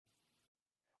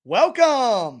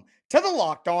Welcome to the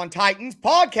Locked On Titans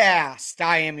podcast.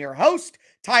 I am your host,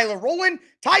 Tyler Rowland.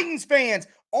 Titans fans,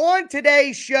 on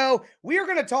today's show, we are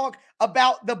going to talk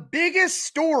about the biggest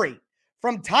story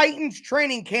from Titans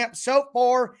training camp so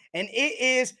far, and it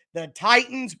is the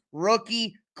Titans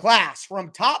rookie class. From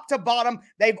top to bottom,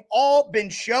 they've all been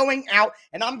showing out,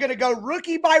 and I'm going to go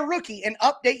rookie by rookie and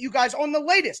update you guys on the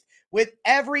latest with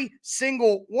every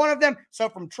single one of them. So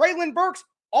from Treylon Burks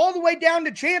all the way down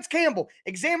to Chance Campbell,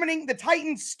 examining the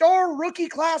Titans star rookie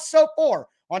class so far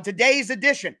on today's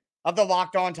edition of the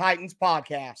Locked On Titans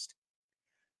podcast.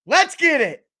 Let's get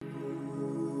it.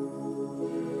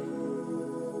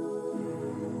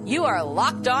 You are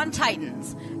Locked On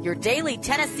Titans, your daily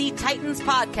Tennessee Titans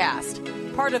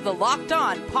podcast, part of the Locked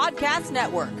On Podcast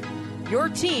Network, your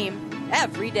team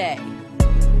every day.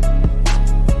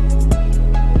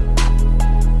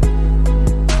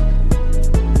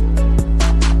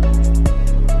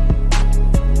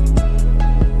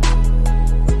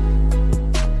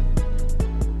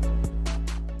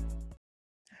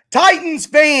 Titans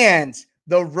fans,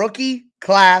 the rookie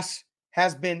class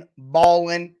has been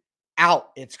balling out.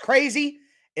 It's crazy.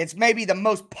 It's maybe the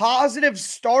most positive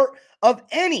start of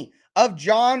any of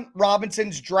Jon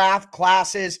Robinson's draft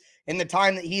classes in the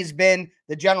time that he's been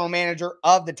the general manager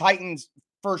of the Titans.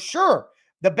 For sure,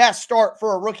 the best start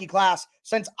for a rookie class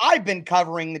since I've been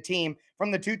covering the team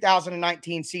from the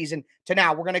 2019 season to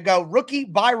now. We're going to go rookie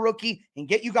by rookie and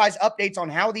get you guys updates on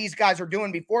how these guys are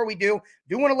doing. Before we do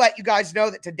want to let you guys know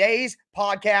that today's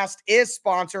podcast is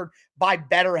sponsored by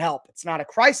BetterHelp. It's not a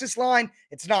crisis line.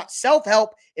 It's not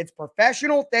self-help. It's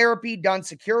professional therapy done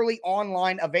securely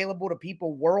online, available to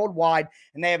people worldwide.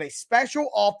 And they have a special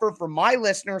offer for my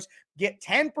listeners. Get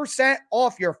 10%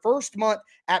 off your first month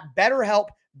at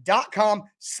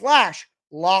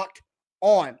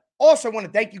BetterHelp.com/locked-on. Also want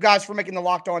to thank you guys for making the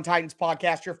Locked On Titans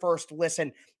podcast your first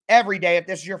listen every day. If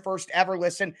this is your first ever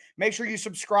listen, make sure you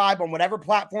subscribe on whatever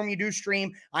platform you do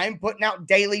stream. I am putting out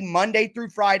daily, Monday through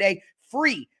Friday,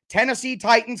 free Tennessee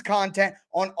Titans content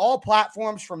on all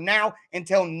platforms from now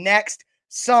until next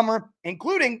summer,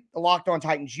 including the Locked On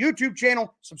Titans YouTube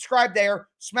channel. Subscribe there,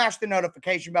 smash the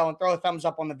notification bell, and throw a thumbs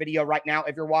up on the video right now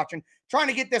if you're watching. Trying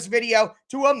to get this video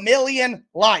to 1 million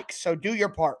likes, so do your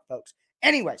part, folks.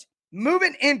 Anyways,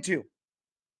 moving into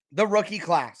the rookie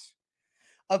class.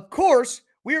 Of course,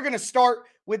 we are going to start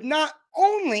with not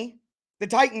only the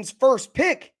Titans' first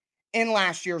pick in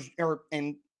last year's or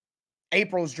in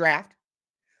April's draft,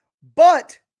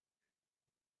 but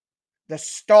the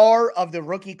star of the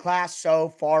rookie class so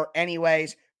far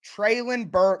anyways, Treylon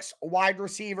Burks, wide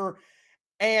receiver.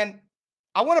 And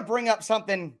I want to bring up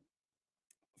something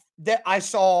that I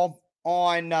saw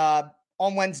on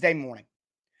Wednesday morning.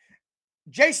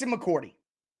 Jason McCourty,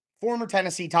 former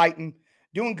Tennessee Titan,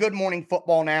 doing Good Morning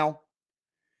Football now.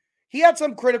 He had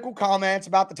some critical comments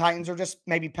about the Titans, or just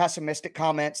maybe pessimistic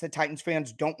comments that Titans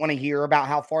fans don't want to hear about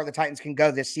how far the Titans can go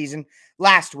this season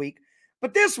last week.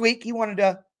 But this week, he wanted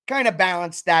to kind of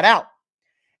balance that out.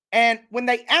 And when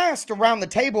they asked around the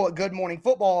table at Good Morning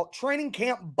Football, training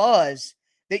camp buzz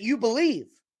that you believe,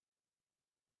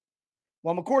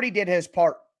 well, McCourty did his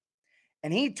part.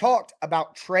 And he talked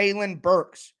about Treylon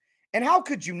Burks. And how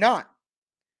could you not?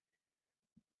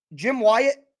 Jim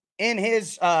Wyatt, in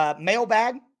his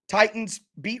mailbag, Titans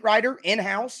beat writer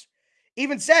in-house,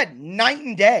 even said night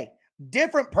and day,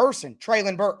 different person,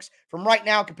 Treylon Burks, from right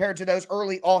now compared to those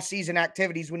early all-season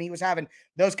activities when he was having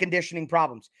those conditioning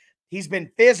problems. He's been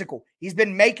physical. He's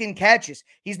been making catches.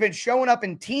 He's been showing up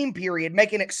in team period,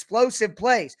 making explosive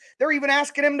plays. They're even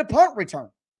asking him to punt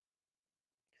return.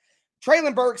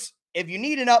 Treylon Burks, if you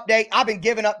need an update, I've been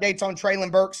giving updates on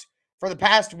Treylon Burks for the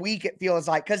past week, it feels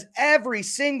like, because every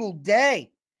single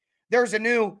day there's a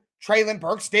new Treylon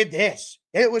Burks did this.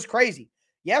 It was crazy.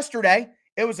 Yesterday,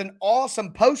 it was an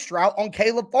awesome post route on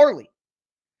Caleb Farley.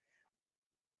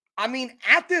 I mean,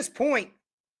 at this point,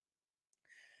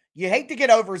 you hate to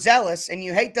get overzealous and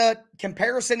you hate the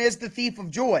comparison is the thief of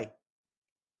joy.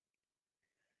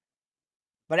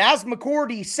 But as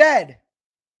McCourty said,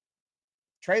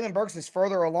 Treylon Burks is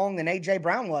further along than A.J.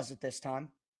 Brown was at this time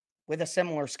with a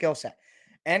similar skill set.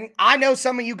 And I know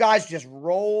some of you guys just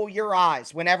roll your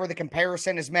eyes whenever the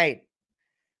comparison is made.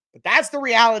 But that's the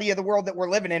reality of the world that we're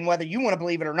living in, whether you want to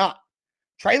believe it or not.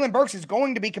 Treylon Burks is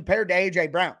going to be compared to A.J.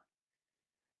 Brown.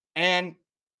 And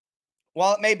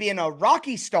while it may be in a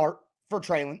rocky start for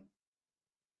Treylon,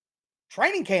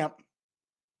 training camp,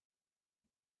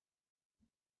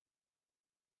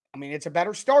 I mean, it's a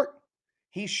better start.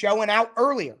 He's showing out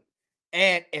earlier.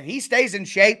 And if he stays in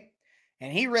shape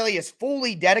and he really is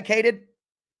fully dedicated,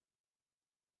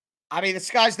 I mean, the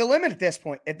sky's the limit at this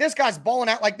point. If this guy's balling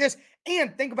out like this,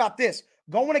 and think about this,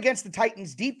 going against the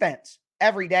Titans defense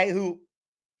every day, who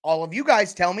all of you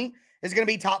guys tell me is going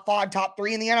to be top 5, top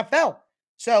 3 in the NFL.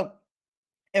 So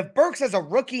if Burks as a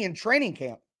rookie in training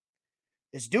camp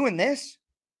is doing this,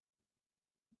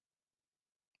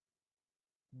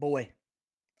 boy,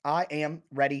 I am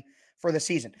ready for the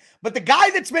season. But the guy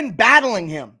that's been battling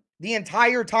him the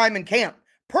entire time in camp,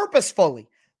 purposefully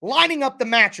lining up the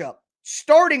matchup,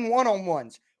 starting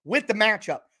one-on-ones with the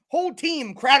matchup, whole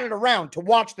team crowded around to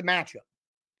watch the matchup.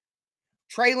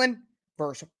 Treylon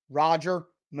versus Roger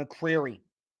McCreary.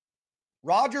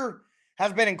 Roger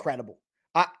has been incredible.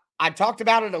 I talked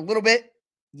about it a little bit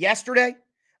yesterday,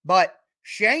 but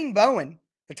Shane Bowen,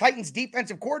 the Titans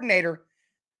defensive coordinator,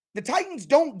 the Titans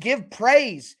don't give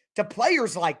praise to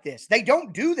players like this. They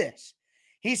don't do this.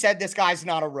 He said this guy's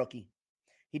not a rookie.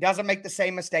 He doesn't make the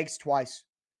same mistakes twice.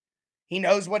 He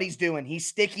knows what he's doing. He's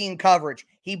sticky in coverage.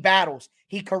 He battles.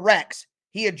 He corrects.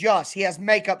 He adjusts. He has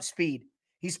makeup speed.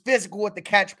 He's physical at the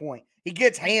catch point. He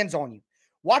gets hands on you.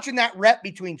 Watching that rep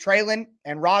between Treylon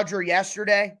and Roger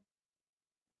yesterday,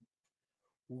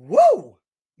 whoa,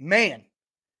 man.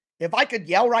 If I could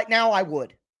yell right now, I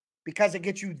would, because it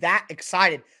gets you that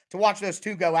excited to watch those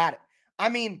two go at it. I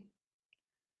mean,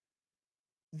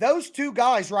 those two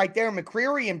guys right there,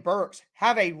 McCreary and Burks,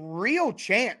 have a real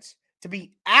chance to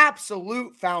be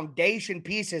absolute foundation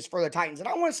pieces for the Titans. And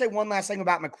I want to say one last thing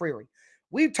about McCreary.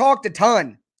 We've talked a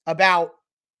ton about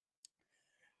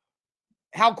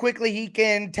how quickly he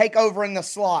can take over in the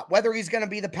slot, whether he's going to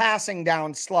be the passing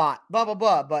down slot, blah, blah,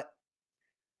 blah. But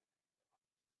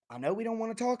I know we don't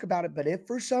want to talk about it, but if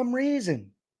for some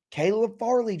reason Caleb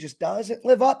Farley just doesn't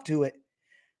live up to it,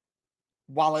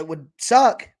 while it would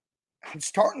suck, I'm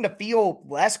starting to feel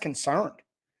less concerned,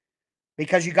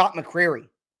 because you got McCreary,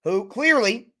 who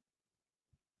clearly,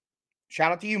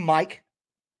 shout out to you, Mike,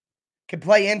 can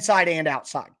play inside and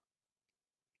outside.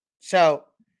 So,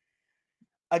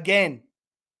 again,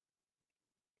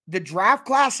 the draft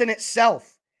class in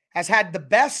itself has had the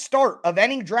best start of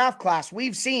any draft class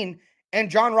we've seen in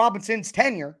John Robinson's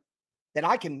tenure that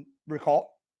I can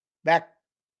recall, back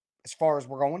as far as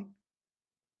we're going.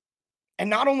 And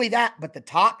not only that, but the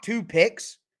top 2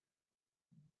 picks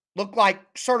look like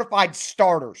certified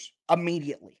starters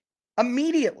immediately.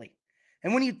 Immediately.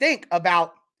 And when you think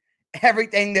about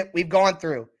everything that we've gone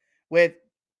through with,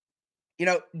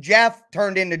 Jeff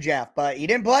turned into Jeff, but he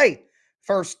didn't play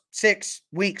first 6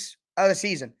 weeks of the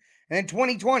season. And then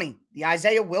 2020, the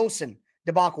Isaiah Wilson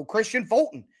debacle. Christian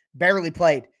Fulton barely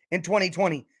played in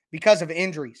 2020 because of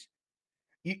injuries.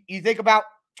 You think about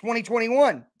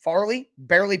 2021, Farley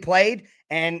barely played,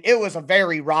 and it was a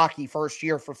very rocky first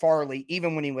year for Farley,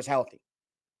 even when he was healthy.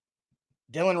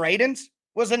 Dylan Radins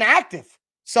was inactive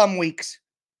some weeks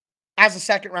as a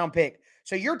second-round pick.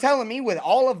 So you're telling me with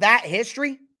all of that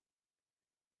history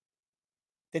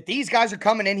that these guys are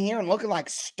coming in here and looking like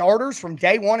starters from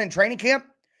day one in training camp?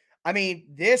 I mean,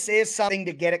 this is something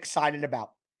to get excited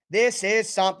about. This is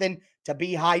something to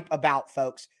be hype about,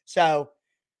 folks. So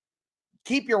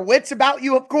keep your wits about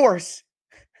you, of course,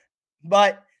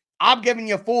 but I'm giving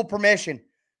you full permission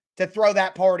to throw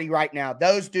that party right now.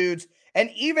 Those dudes, and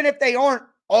even if they aren't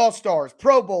all-stars,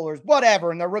 Pro Bowlers,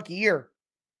 whatever, in their rookie year,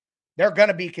 they're going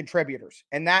to be contributors.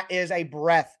 And that is a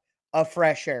breath of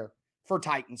fresh air for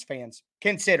Titans fans,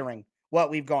 considering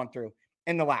what we've gone through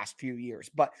in the last few years.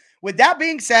 But with that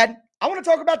being said, I want to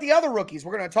talk about the other rookies.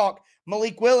 We're going to talk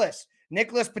Malik Willis,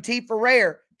 Nicholas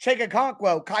Petit-Ferrer, Chig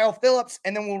Okonkwo, Kyle Phillips,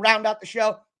 and then we'll round out the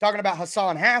show talking about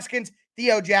Hassan Haskins,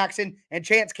 Theo Jackson, and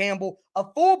Chance Campbell. A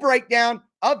full breakdown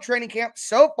of training camp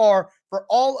so far for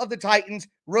all of the Titans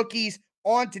rookies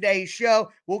on today's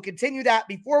show. We'll continue that.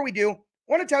 Before we do, I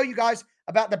want to tell you guys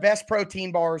about the best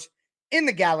protein bars in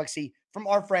the galaxy from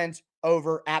our friends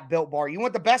over at Built Bar. You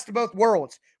want the best of both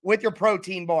worlds with your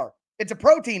protein bar. It's a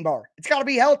protein bar. It's got to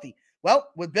be healthy. Well,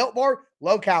 with Built Bar,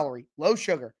 low calorie, low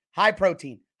sugar, high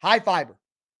protein, high fiber.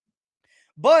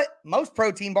 But most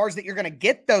protein bars that you're going to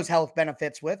get those health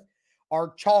benefits with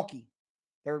are chalky.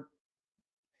 They're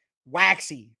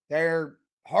waxy. They're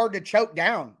hard to choke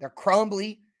down. They're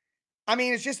crumbly. I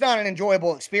mean, it's just not an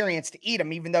enjoyable experience to eat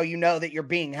them, even though you know that you're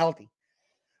being healthy.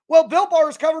 Well, Built Bar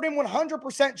is covered in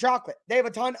 100% chocolate. They have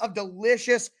a ton of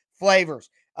delicious flavors.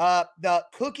 The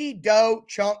cookie dough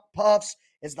chunk puffs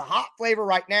is the hot flavor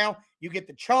right now. You get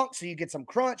the chunk, so you get some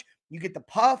crunch. You get the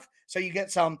puff, so you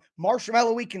get some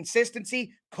marshmallowy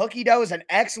consistency. Cookie dough is an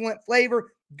excellent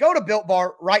flavor. Go to Built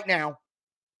Bar right now.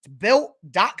 It's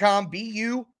built.com,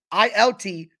 BUILT.com.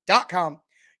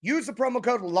 Use the promo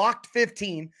code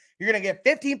LOCKED15. You're going to get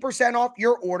 15% off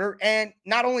your order. And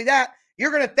not only that,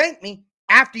 you're going to thank me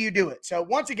after you do it. So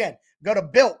once again, go to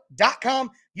built.com,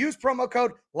 use promo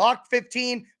code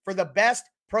LOCKED15 for the best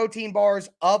protein bars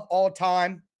of all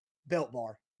time. Built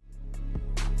Bar.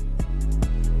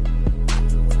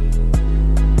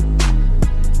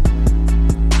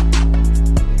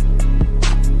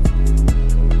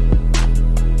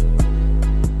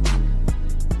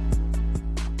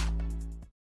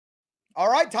 All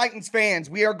right, Titans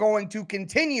fans, we are going to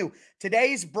continue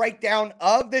today's breakdown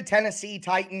of the Tennessee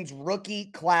Titans rookie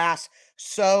class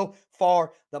so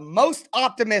far. The most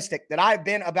optimistic that I've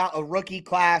been about a rookie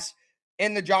class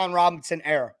in the Jon Robinson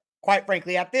era, quite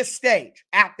frankly, at this stage.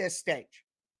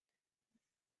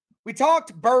 We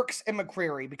talked Burks and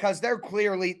McCreary because they're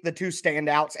clearly the two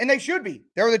standouts, and they should be.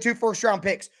 They're the two first-round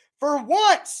picks. For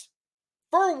once,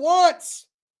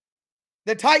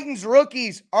 the Titans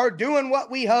rookies are doing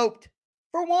what we hoped.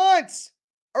 For once,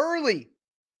 early.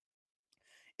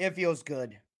 It feels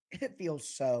good. It feels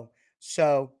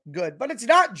so good. But it's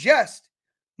not just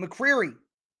McCreary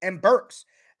and Burks.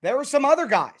 There are some other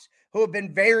guys who have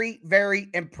been very, very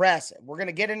impressive. We're going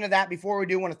to get into that. Before we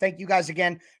do, I want to thank you guys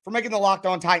again for making the Locked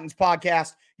On Titans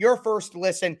podcast your first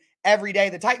listen every day.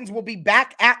 The Titans will be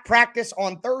back at practice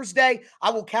on Thursday.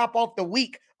 I will cap off the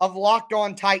week of Locked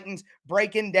On Titans,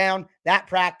 breaking down that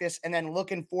practice and then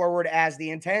looking forward as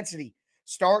the intensity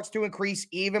starts to increase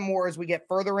even more as we get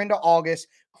further into August,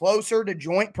 closer to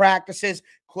joint practices,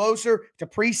 closer to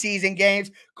preseason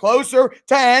games, closer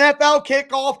to NFL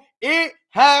kickoff. It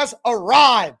has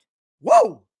arrived.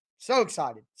 Whoa! So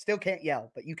excited. Still can't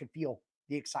yell, but you can feel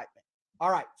the excitement.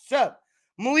 All right, so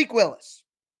Malik Willis.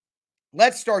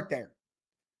 Let's start there.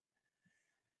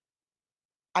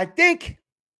 I think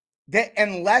that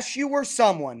unless you were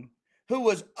someone who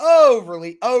was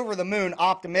overly over the moon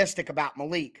optimistic about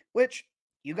Malik, which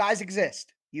you guys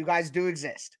exist. You guys do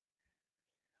exist.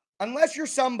 Unless you're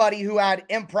somebody who had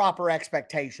improper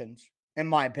expectations, in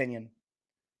my opinion,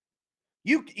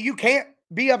 you can't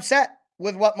be upset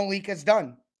with what Malik has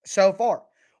done so far.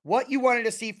 What you wanted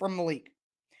to see from Malik: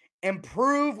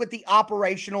 improve with the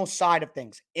operational side of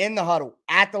things, in the huddle,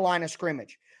 at the line of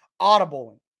scrimmage,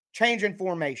 audibling, changing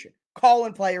formation,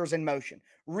 calling players in motion,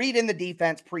 reading the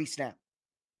defense pre-snap.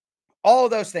 All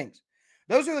of those things.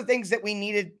 Those are the things that we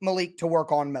needed Malik to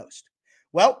work on most.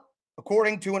 Well,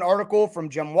 according to an article from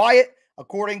Jim Wyatt,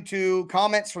 according to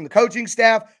comments from the coaching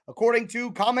staff, according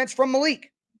to comments from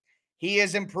Malik, he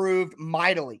has improved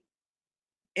mightily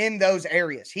in those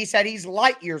areas. He said he's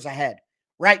light years ahead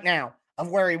right now of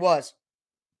where he was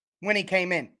when he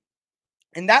came in.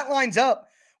 And that lines up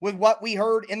with what we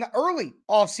heard in the early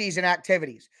offseason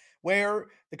activities, where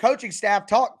the coaching staff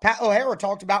Pat O'Hara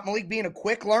talked about Malik being a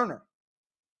quick learner.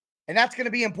 And that's going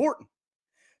to be important.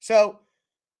 So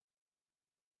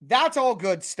that's all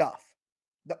good stuff.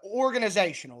 The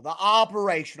organizational, the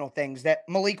operational things that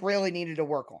Malik really needed to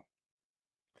work on.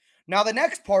 Now, the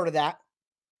next part of that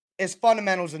is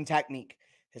fundamentals and technique.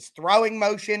 His throwing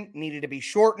motion needed to be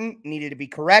shortened, needed to be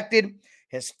corrected.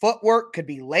 His footwork could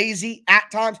be lazy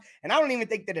at times. And I don't even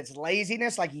think that it's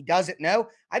laziness, like he doesn't know.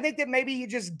 I think that maybe he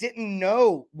just didn't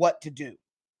know what to do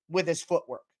with his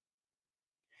footwork.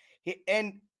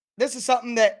 And this is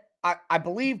something that I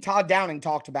believe Todd Downing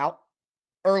talked about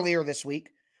earlier this week.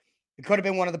 It could have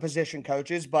been one of the position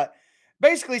coaches, but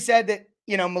basically said that,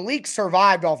 Malik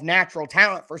survived off natural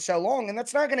talent for so long, and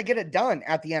that's not going to get it done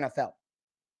at the NFL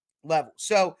level.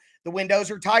 So the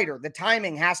windows are tighter. The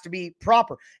timing has to be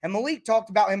proper. And Malik talked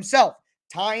about himself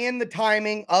tying the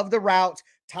timing of the routes,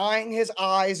 tying his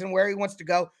eyes and where he wants to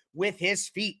go with his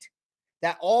feet.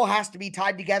 That all has to be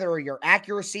tied together or your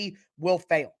accuracy will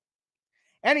fail.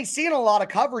 And he's seen a lot of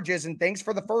coverages and things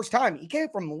for the first time. He came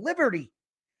from Liberty.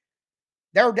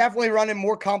 They're definitely running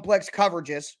more complex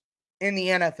coverages in the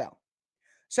NFL.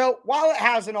 So while it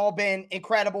hasn't all been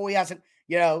incredible, he hasn't,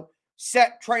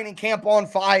 set training camp on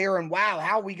fire and wow,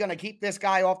 how are we going to keep this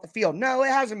guy off the field? No, it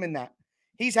hasn't been that.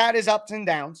 He's had his ups and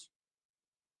downs.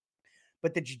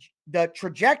 But the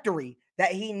trajectory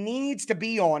that he needs to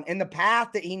be on and the path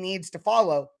that he needs to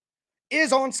follow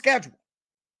is on schedule.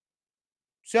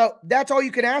 So that's all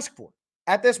you can ask for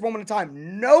at this moment in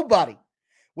time. Nobody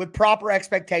with proper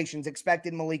expectations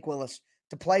expected Malik Willis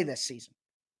to play this season.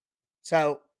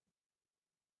 So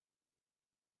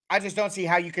I just don't see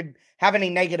how you could have any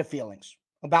negative feelings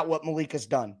about what Malik has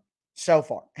done so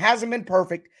far. Hasn't been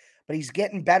perfect, but he's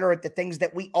getting better at the things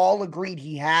that we all agreed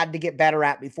he had to get better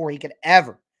at before he could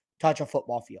ever touch a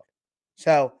football field.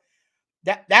 So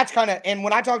that's kind of, and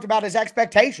when I talked about his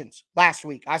expectations last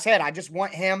week, I said I just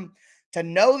want him to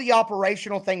know the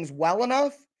operational things well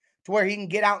enough to where he can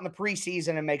get out in the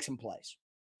preseason and make some plays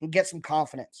and get some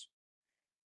confidence.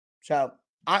 So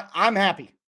I'm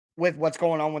happy with what's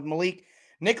going on with Malik.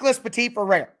 Nicholas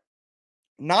Petit-Frere.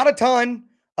 Not a ton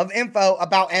of info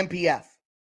about NPF.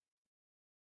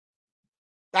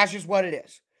 That's just what it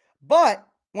is. But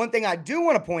one thing I do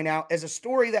want to point out is a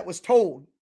story that was told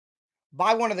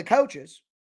by one of the coaches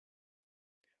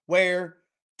where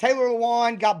Taylor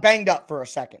Lewan got banged up for a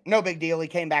second. No big deal. He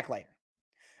came back later.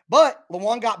 But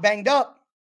Lewan got banged up.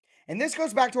 And this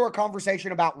goes back to our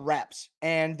conversation about reps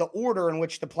and the order in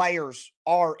which the players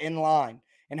are in line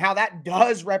and how that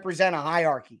does represent a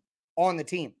hierarchy on the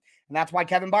team. And that's why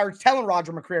Kevin Byard's telling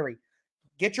Roger McCreary,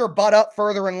 get your butt up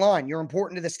further in line. You're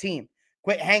important to this team.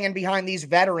 Quit hanging behind these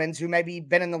veterans who maybe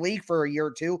been in the league for a year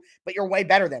or two, but you're way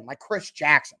better than, like Chris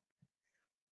Jackson.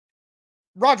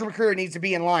 Roger McCreary needs to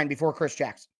be in line before Chris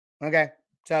Jackson. Okay?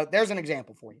 So there's an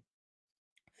example for you.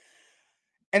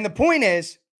 And the point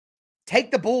is,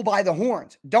 take the bull by the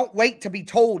horns. Don't wait to be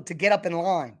told to get up in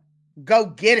line. Go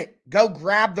get it. Go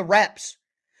grab the reps.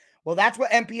 Well, that's what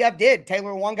NPF did.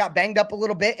 Taylor Lewan got banged up a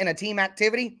little bit in a team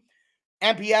activity.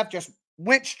 NPF just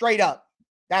went straight up.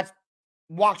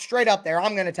 Walked straight up there.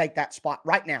 I'm going to take that spot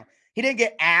right now. He didn't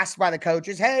get asked by the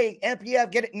coaches, hey, NPF,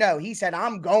 get it. No, he said,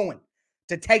 I'm going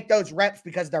to take those reps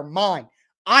because they're mine.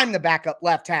 I'm the backup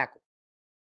left tackle.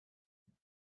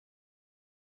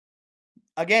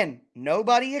 Again,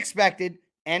 nobody expected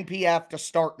NPF to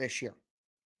start this year.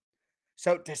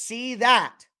 So to see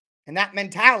that and that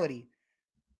mentality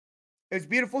is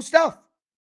beautiful stuff.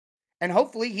 And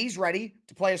hopefully he's ready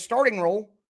to play a starting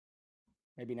role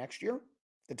maybe next year.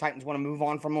 The Titans want to move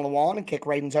on from Lewan and kick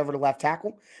Ravens over to left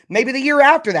tackle. Maybe the year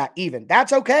after that even.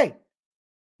 That's okay.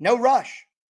 No rush.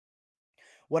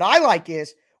 What I like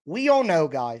is we all know,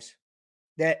 guys,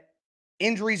 that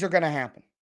injuries are going to happen.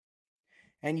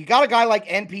 And you got a guy like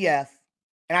NPF,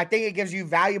 and I think it gives you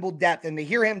valuable depth. And to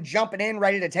hear him jumping in,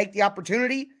 ready to take the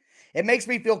opportunity, it makes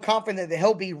me feel confident that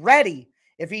he'll be ready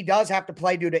if he does have to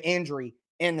play due to injury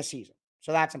in the season.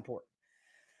 So that's important.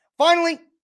 Finally,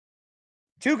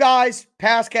 two guys,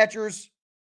 pass catchers.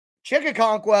 Chig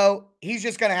Okonkwo, he's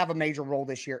just going to have a major role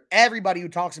this year. Everybody who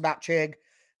talks about Chig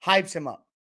hypes him up.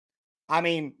 I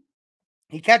mean,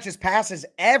 he catches passes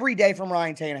every day from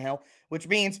Ryan Tannehill, which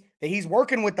means that he's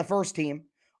working with the first team.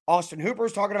 Austin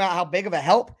Hooper's talking about how big of a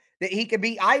help that he could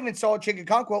be. I even saw Chig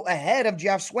Okonkwo ahead of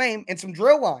Jeff Swaim in some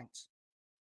drill lines.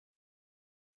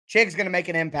 Chig's going to make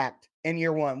an impact in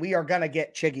year one. We are going to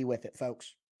get Chiggy with it,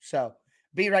 folks. So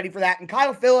be ready for that. And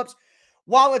Kyle Phillips,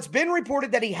 while it's been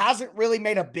reported that he hasn't really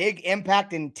made a big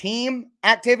impact in team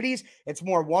activities, it's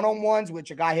more one-on-ones,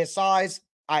 which a guy his size,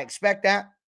 I expect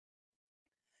that.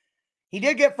 He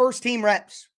did get first team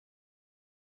reps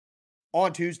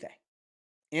on Tuesday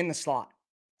in the slot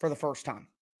for the first time.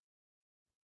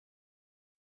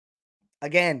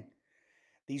 Again,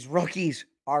 these rookies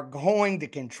are going to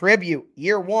contribute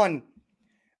year one.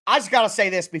 I just got to say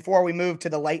this before we move to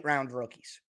the late round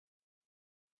rookies.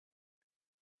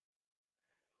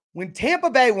 When Tampa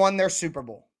Bay won their Super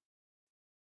Bowl,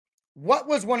 what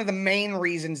was one of the main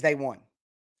reasons they won,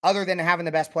 other than having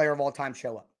the best player of all time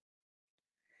show up?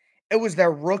 It was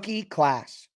their rookie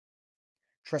class.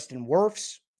 Tristan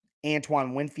Wirfs,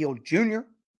 Antoine Winfield Jr.,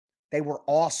 they were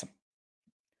awesome.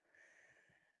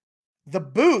 The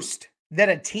boost that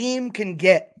a team can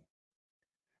get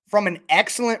from an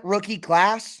excellent rookie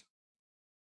class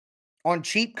on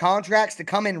cheap contracts to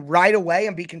come in right away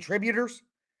and be contributors,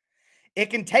 it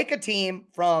can take a team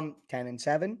from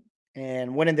 10-7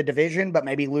 and winning the division, but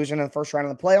maybe losing in the first round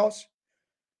of the playoffs,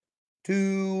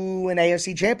 to an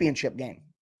AFC championship game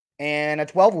and a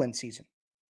 12-win season.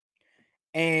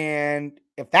 And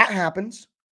if that happens,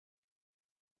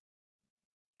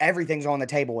 everything's on the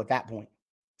table at that point.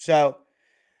 So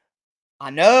I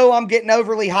know I'm getting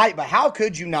overly hyped, but how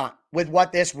could you not with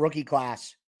what this rookie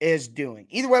class is doing?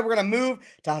 Either way, we're going to move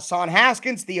to Hassan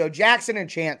Haskins, Theo Jackson, and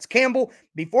Chance Campbell.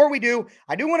 Before we do,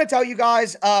 I do want to tell you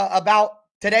guys about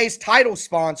today's title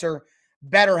sponsor,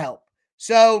 BetterHelp.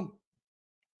 So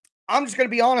I'm just going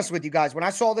to be honest with you guys. When I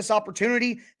saw this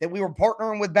opportunity that we were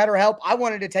partnering with BetterHelp, I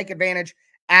wanted to take advantage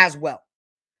as well.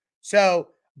 So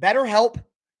BetterHelp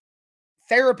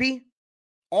therapy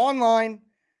online.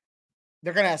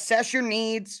 They're going to assess your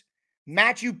needs,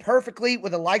 match you perfectly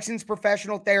with a licensed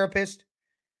professional therapist.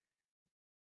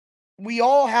 We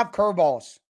all have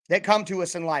curveballs that come to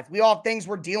us in life. We all have things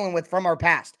we're dealing with from our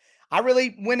past. I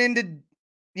really went into,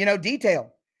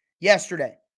 detail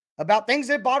yesterday about things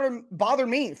that bother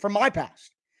me from my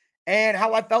past and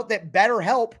how I felt that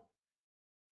BetterHelp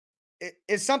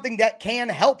is something that can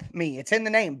help me. It's in the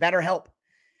name, BetterHelp.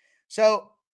 So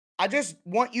I just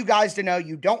want you guys to know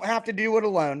you don't have to do it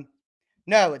alone.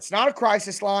 No, it's not a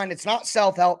crisis line. It's not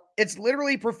self-help. It's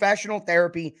literally professional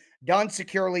therapy done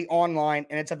securely online,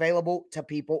 and it's available to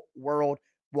people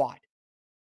worldwide.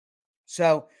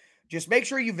 So just make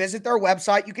sure you visit their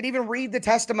website. You can even read the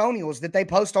testimonials that they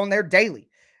post on there daily.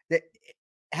 That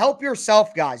help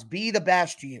yourself, guys. Be the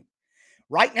best you.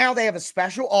 Right now, they have a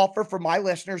special offer for my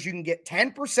listeners. You can get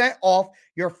 10% off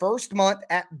your first month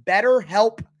at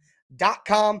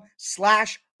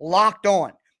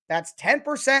betterhelp.com/lockedon. That's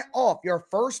 10% off your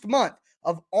first month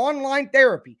of online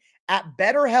therapy at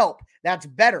BetterHelp. That's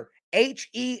better,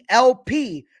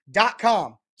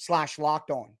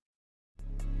 HELP.com/lockedon.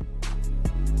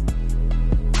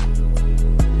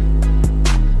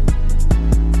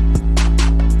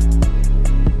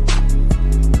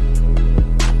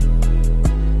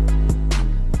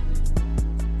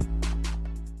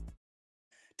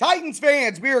 Titans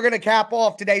fans, we are going to cap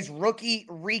off today's rookie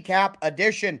recap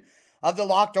edition of the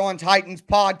Locked On Titans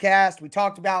podcast. We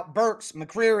talked about Burks,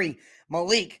 McCreary,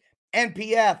 Malik,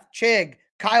 NPF, Chig,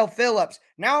 Kyle Phillips.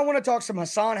 Now I want to talk some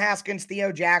Hassan Haskins,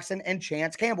 Theo Jackson, and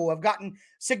Chance Campbell, who have gotten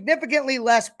significantly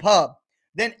less pub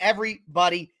than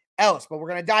everybody else. But we're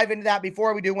going to dive into that.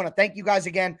 Before we do, I want to thank you guys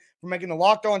again for making the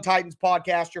Locked On Titans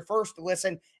podcast your first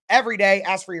listen every day.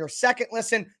 As for your second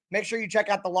listen, make sure you check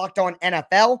out the Locked On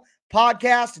NFL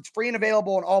podcast. It's free and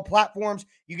available on all platforms.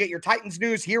 You get your Titans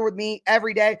news here with me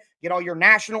every day. Get all your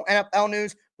national NFL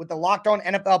news with the Locked On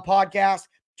NFL podcast.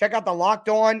 Check out the Locked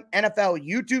On NFL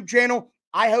YouTube channel.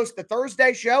 I host the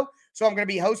Thursday show, so I'm going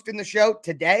to be hosting the show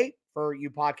today for you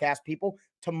podcast people,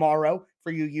 tomorrow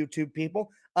for you YouTube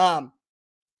people. And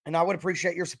I would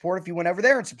appreciate your support if you went over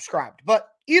there and subscribed. But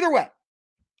either way,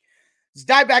 let's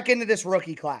dive back into this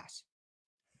rookie class.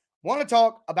 Want to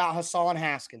talk about Hassan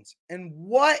Haskins and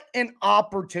what an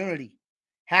opportunity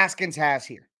Haskins has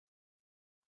here.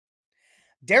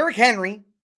 Derrick Henry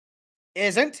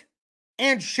isn't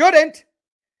and shouldn't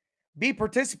be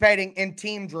participating in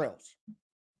team drills.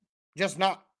 Just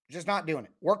not doing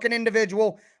it. Working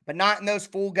individual, but not in those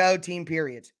full go team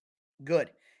periods. Good.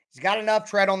 He's got enough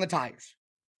tread on the tires.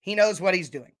 He knows what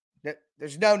he's doing.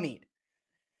 There's no need.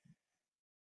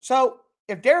 So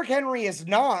if Derrick Henry is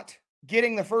not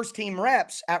getting the first team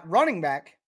reps at running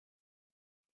back,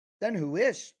 then who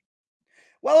is?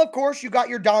 Well, of course, you got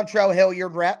your Dontrell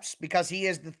Hilliard reps because he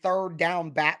is the third down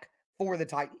back for the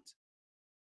Titans.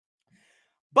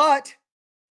 But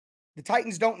the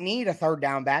Titans don't need a third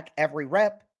down back every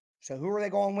rep. So who are they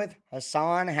going with?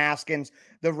 Hassan Haskins,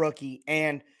 the rookie.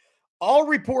 And all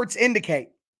reports indicate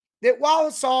that while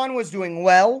Hassan was doing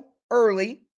well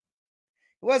early, it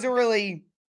wasn't really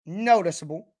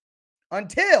noticeable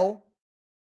until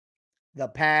the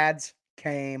pads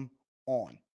came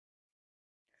on.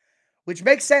 Which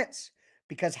makes sense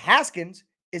because Haskins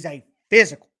is a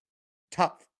physical,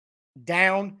 tough,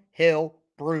 downhill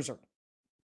bruiser.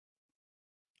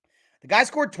 The guy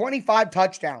scored 25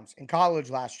 touchdowns in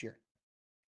college last year.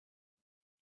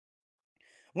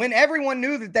 When everyone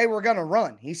knew that they were going to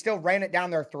run, he still ran it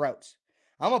down their throats.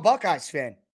 I'm a Buckeyes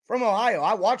fan from Ohio.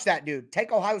 I watched that dude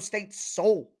take Ohio State's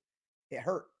soul. It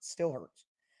hurt. Still hurts.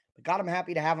 But God, I'm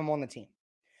happy to have him on the team.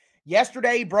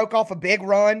 Yesterday, he broke off a big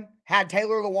run, had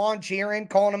Taylor Lewan cheering,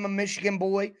 calling him a Michigan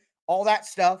boy, all that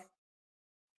stuff.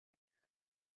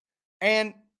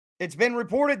 And it's been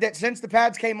reported that since the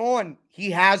pads came on,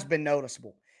 he has been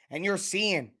noticeable. And you're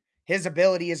seeing his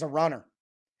ability as a runner.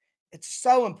 It's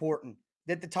so important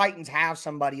that the Titans have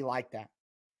somebody like that.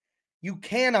 You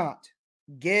cannot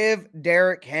give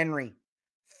Derrick Henry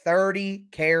 30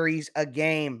 carries a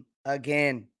game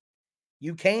again.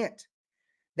 You can't.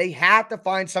 They have to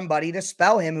find somebody to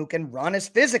spell him who can run as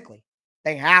physically.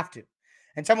 They have to.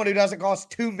 And someone who doesn't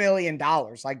cost $2 million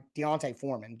like Deontay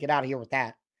Foreman. Get out of here with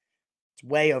that. It's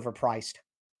way overpriced.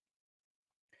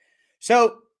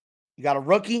 So you got a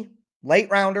rookie,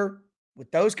 late rounder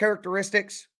with those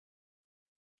characteristics.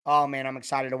 Oh, man, I'm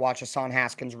excited to watch Hassan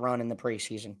Haskins run in the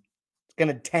preseason. It's going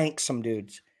to tank some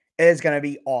dudes. It is going to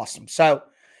be awesome. So,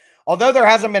 although there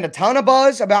hasn't been a ton of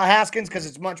buzz about Haskins because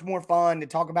it's much more fun to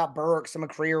talk about Burks and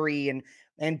McCreary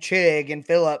and Chig and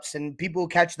Phillips and people who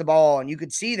catch the ball, and you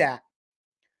could see that.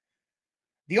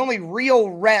 The only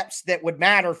real reps that would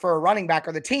matter for a running back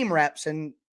are the team reps,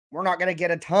 and we're not going to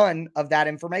get a ton of that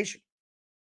information.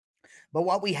 But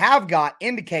what we have got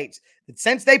indicates that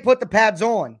since they put the pads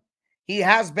on, he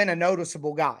has been a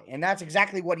noticeable guy, and that's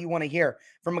exactly what you want to hear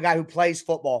from a guy who plays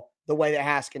football the way that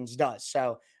Haskins does.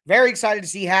 So very excited to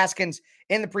see Haskins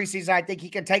in the preseason. I think he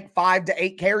can take 5 to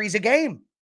 8 carries a game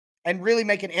and really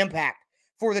make an impact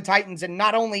for the Titans, and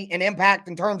not only an impact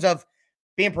in terms of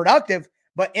being productive,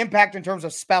 but impact in terms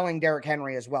of spelling Derrick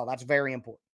Henry as well. That's very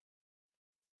important.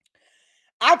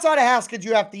 Outside of Haskins,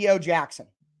 you have Theo Jackson.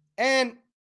 And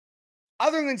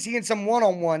other than seeing some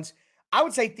one-on-ones, I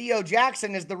would say Theo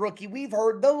Jackson is the rookie we've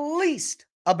heard the least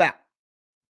about.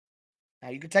 Now,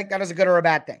 you could take that as a good or a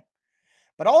bad thing.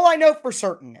 But all I know for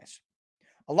certain is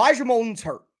Elijah Molden's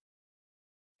hurt.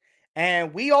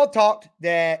 And we all talked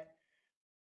that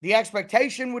the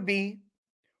expectation would be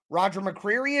Roger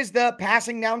McCreary is the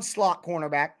passing down slot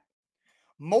cornerback.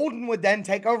 Molden would then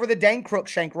take over the Dane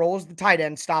Cruikshank role as the tight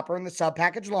end stopper and the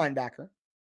sub-package linebacker.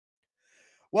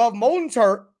 Well, if Molden's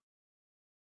hurt,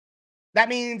 that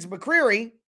means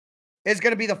McCreary is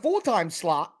going to be the full-time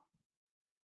slot,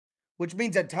 which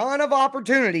means a ton of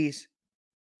opportunities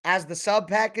as the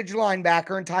sub-package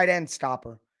linebacker and tight end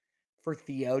stopper for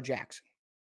Theo Jackson.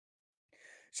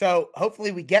 So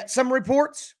hopefully we get some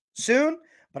reports soon,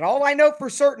 but all I know for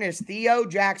certain is Theo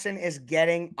Jackson is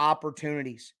getting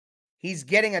opportunities. He's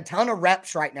getting a ton of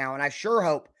reps right now, and I sure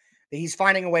hope that he's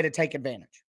finding a way to take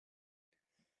advantage.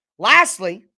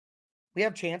 Lastly, we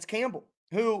have Chance Campbell,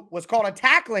 who was called a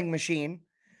tackling machine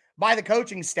by the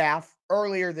coaching staff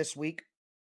earlier this week.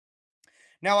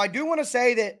 Now, I do want to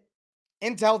say that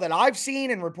intel that I've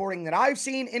seen and reporting that I've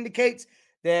seen indicates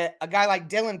that a guy like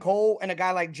Dylan Cole and a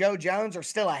guy like Joe Jones are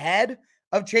still ahead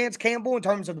of Chance Campbell in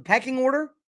terms of the pecking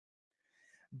order.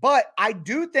 But I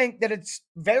do think that it's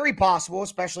very possible,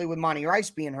 especially with Monty Rice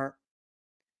being hurt,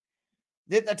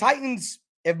 that the Titans,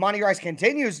 if Monty Rice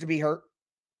continues to be hurt,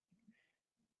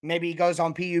 maybe he goes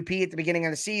on PUP at the beginning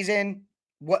of the season,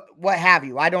 what have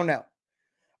you, I don't know.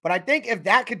 But I think if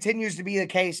that continues to be the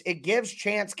case, it gives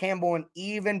Chance Campbell an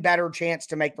even better chance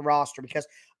to make the roster, because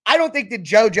I don't think that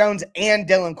Joe Jones and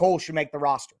Dylan Cole should make the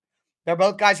roster. They're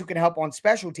both guys who can help on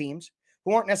special teams,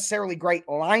 who aren't necessarily great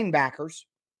linebackers.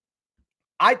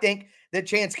 I think that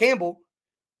Chance Campbell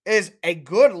is a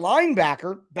good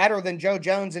linebacker, better than Joe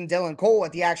Jones and Dylan Cole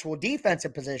at the actual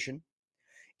defensive position,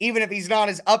 even if he's not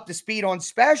as up to speed on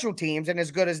special teams and as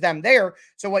good as them there.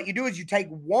 So what you do is you take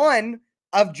one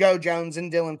of Joe Jones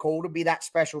and Dylan Cole to be that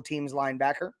special teams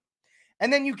linebacker,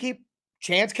 and then you keep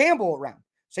Chance Campbell around.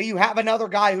 So you have another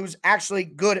guy who's actually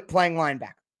good at playing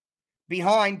linebacker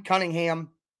behind Cunningham,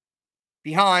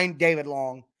 behind David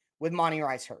Long, with Monty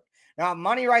Rice hurt. Now, if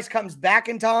Monty Rice comes back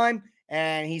in time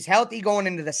and he's healthy going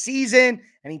into the season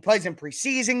and he plays in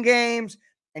preseason games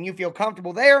and you feel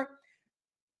comfortable there,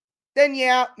 then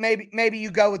yeah, maybe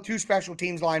you go with two special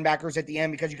teams linebackers at the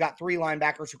end because you got three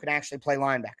linebackers who can actually play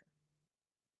linebacker.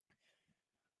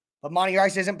 But Monty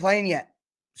Rice isn't playing yet.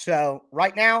 So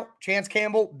right now, Chance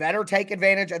Campbell better take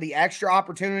advantage of the extra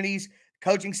opportunities.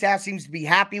 Coaching staff seems to be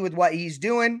happy with what he's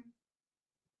doing.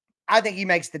 I think he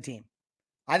makes the team.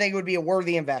 I think it would be a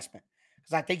worthy investment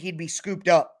because I think he'd be scooped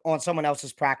up on someone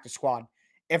else's practice squad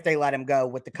if they let him go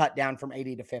with the cut down from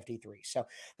 80 to 53. So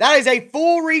that is a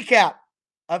full recap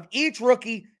of each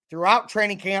rookie throughout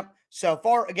training camp so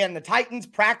far. Again, the Titans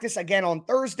practice again on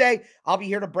Thursday. I'll be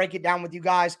here to break it down with you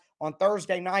guys on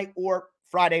Thursday night or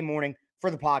Friday morning for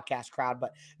the podcast crowd.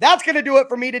 But that's going to do it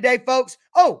for me today, folks.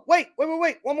 Oh, wait.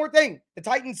 One more thing. The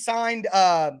Titans signed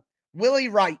Willie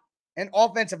Wright, an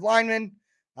offensive lineman,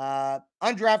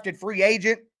 undrafted free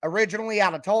agent, originally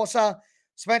out of Tulsa.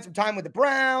 Spent some time with the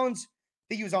Browns. I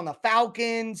think he was on the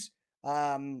Falcons.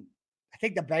 I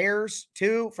think the Bears,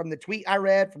 too, from the tweet I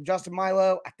read from Justin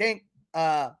Milo. I think.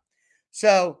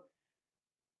 So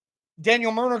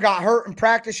Daniel Murner got hurt in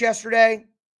practice yesterday.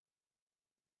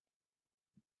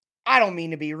 I don't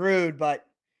mean to be rude, but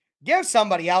give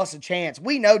somebody else a chance.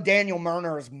 We know Daniel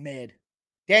Murner is mid.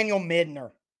 Daniel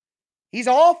Midner. He's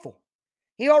awful.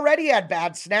 He already had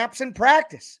bad snaps in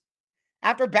practice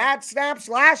after bad snaps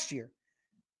last year.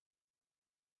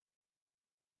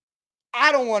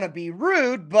 I don't want to be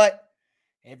rude, but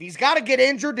if he's got to get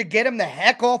injured to get him the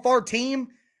heck off our team,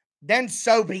 then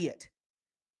so be it.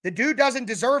 The dude doesn't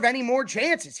deserve any more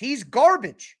chances. He's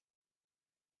garbage.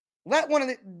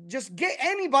 Just get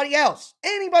anybody else,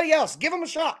 give him a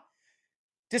shot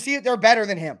to see if they're better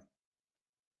than him.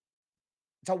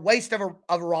 It's a waste of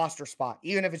a roster spot,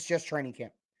 even if it's just training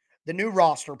camp. The new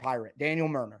roster pirate, Daniel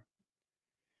Murner.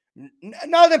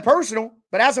 Nothing personal,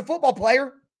 but as a football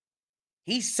player,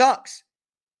 he sucks.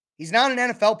 He's not an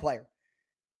NFL player.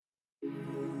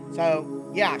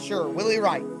 So, yeah, sure, Willie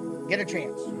Wright, get a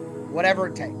chance. Whatever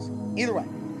it takes. Either way.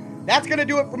 That's going to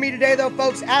do it for me today, though,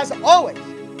 folks. As always,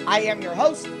 I am your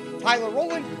host, Tyler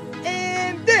Rowland,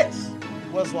 and this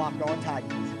was Locked On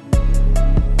Titans.